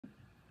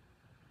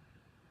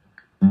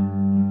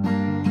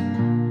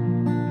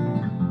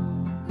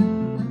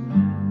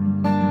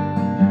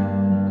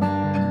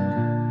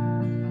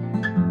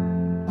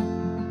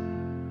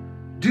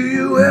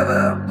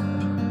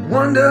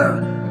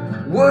wonder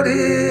what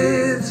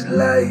it's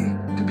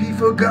like to be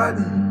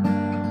forgotten.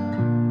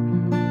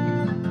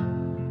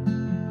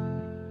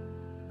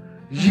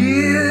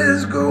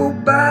 Years go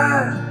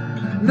by,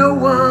 no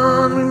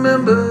one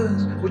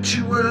remembers what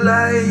you were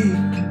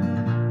like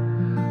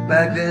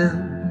back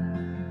then,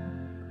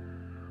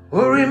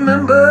 or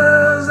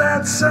remembers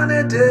that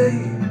sunny day,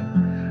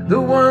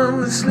 the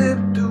one that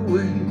slipped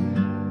away.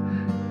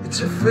 It's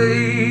a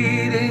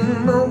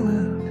fading moment,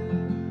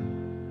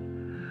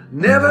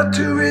 never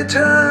to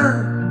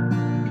return,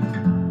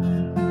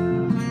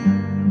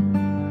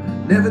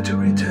 never to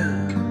return.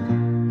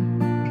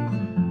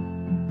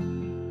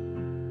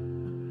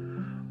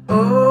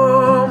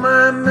 All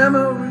my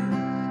memories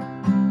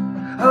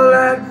are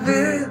like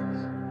this.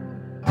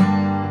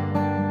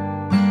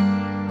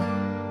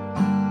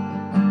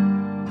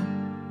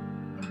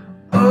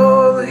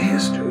 All the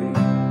history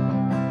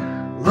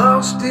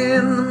lost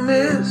in the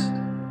mist.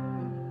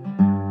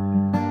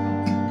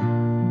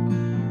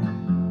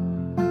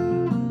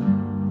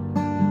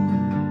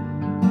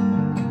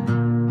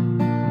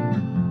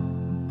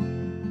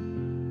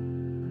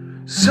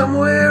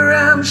 Somewhere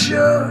I'm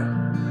sure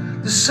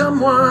there's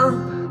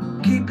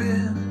someone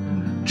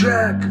keeping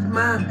track of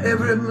my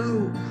every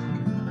move,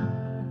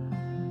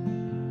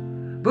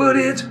 but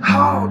it's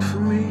hard for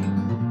me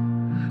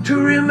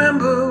to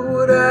remember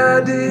what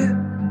I did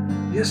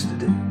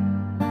yesterday.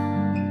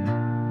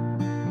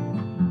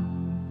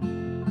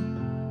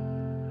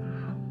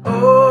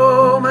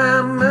 All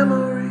my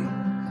memories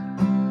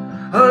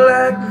are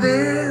like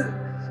this.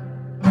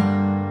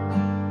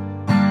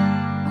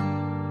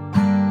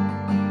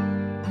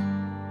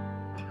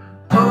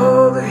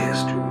 All the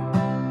history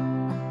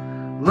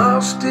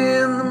lost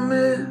in the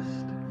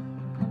mist.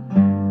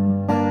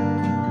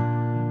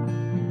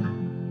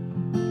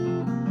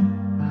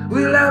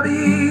 Will I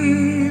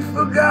be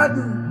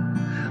forgotten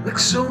like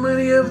so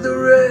many of the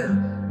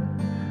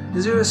rest?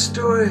 Is there a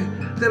story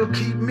that'll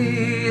keep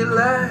me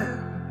alive?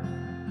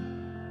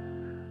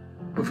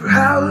 But for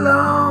how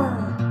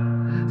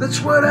long?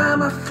 That's what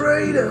I'm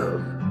afraid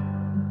of.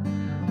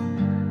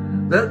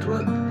 That's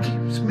what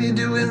keeps me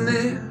doing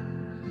this.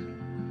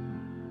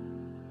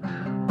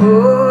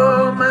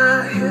 All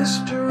my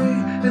history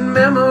and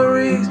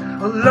memories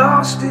are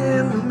lost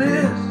in the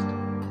mist.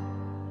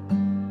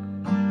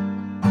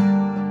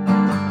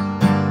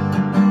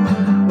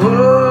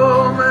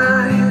 All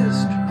my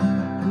history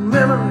and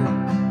memories.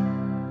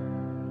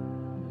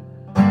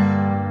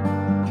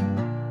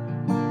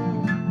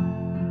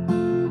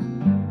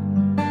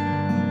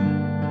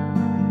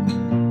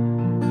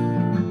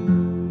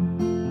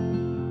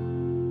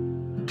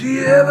 Do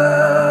you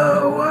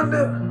ever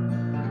wonder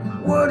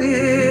what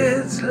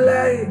it's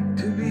like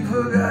to be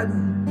forgotten?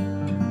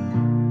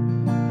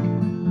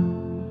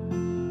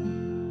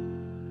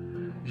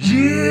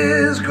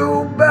 Years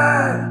go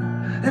by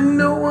and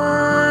no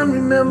one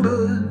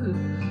remembers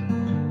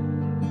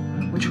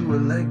what you were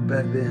like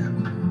back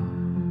then.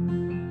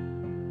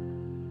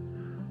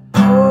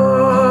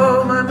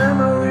 All my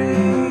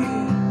memories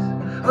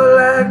are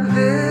like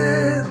this.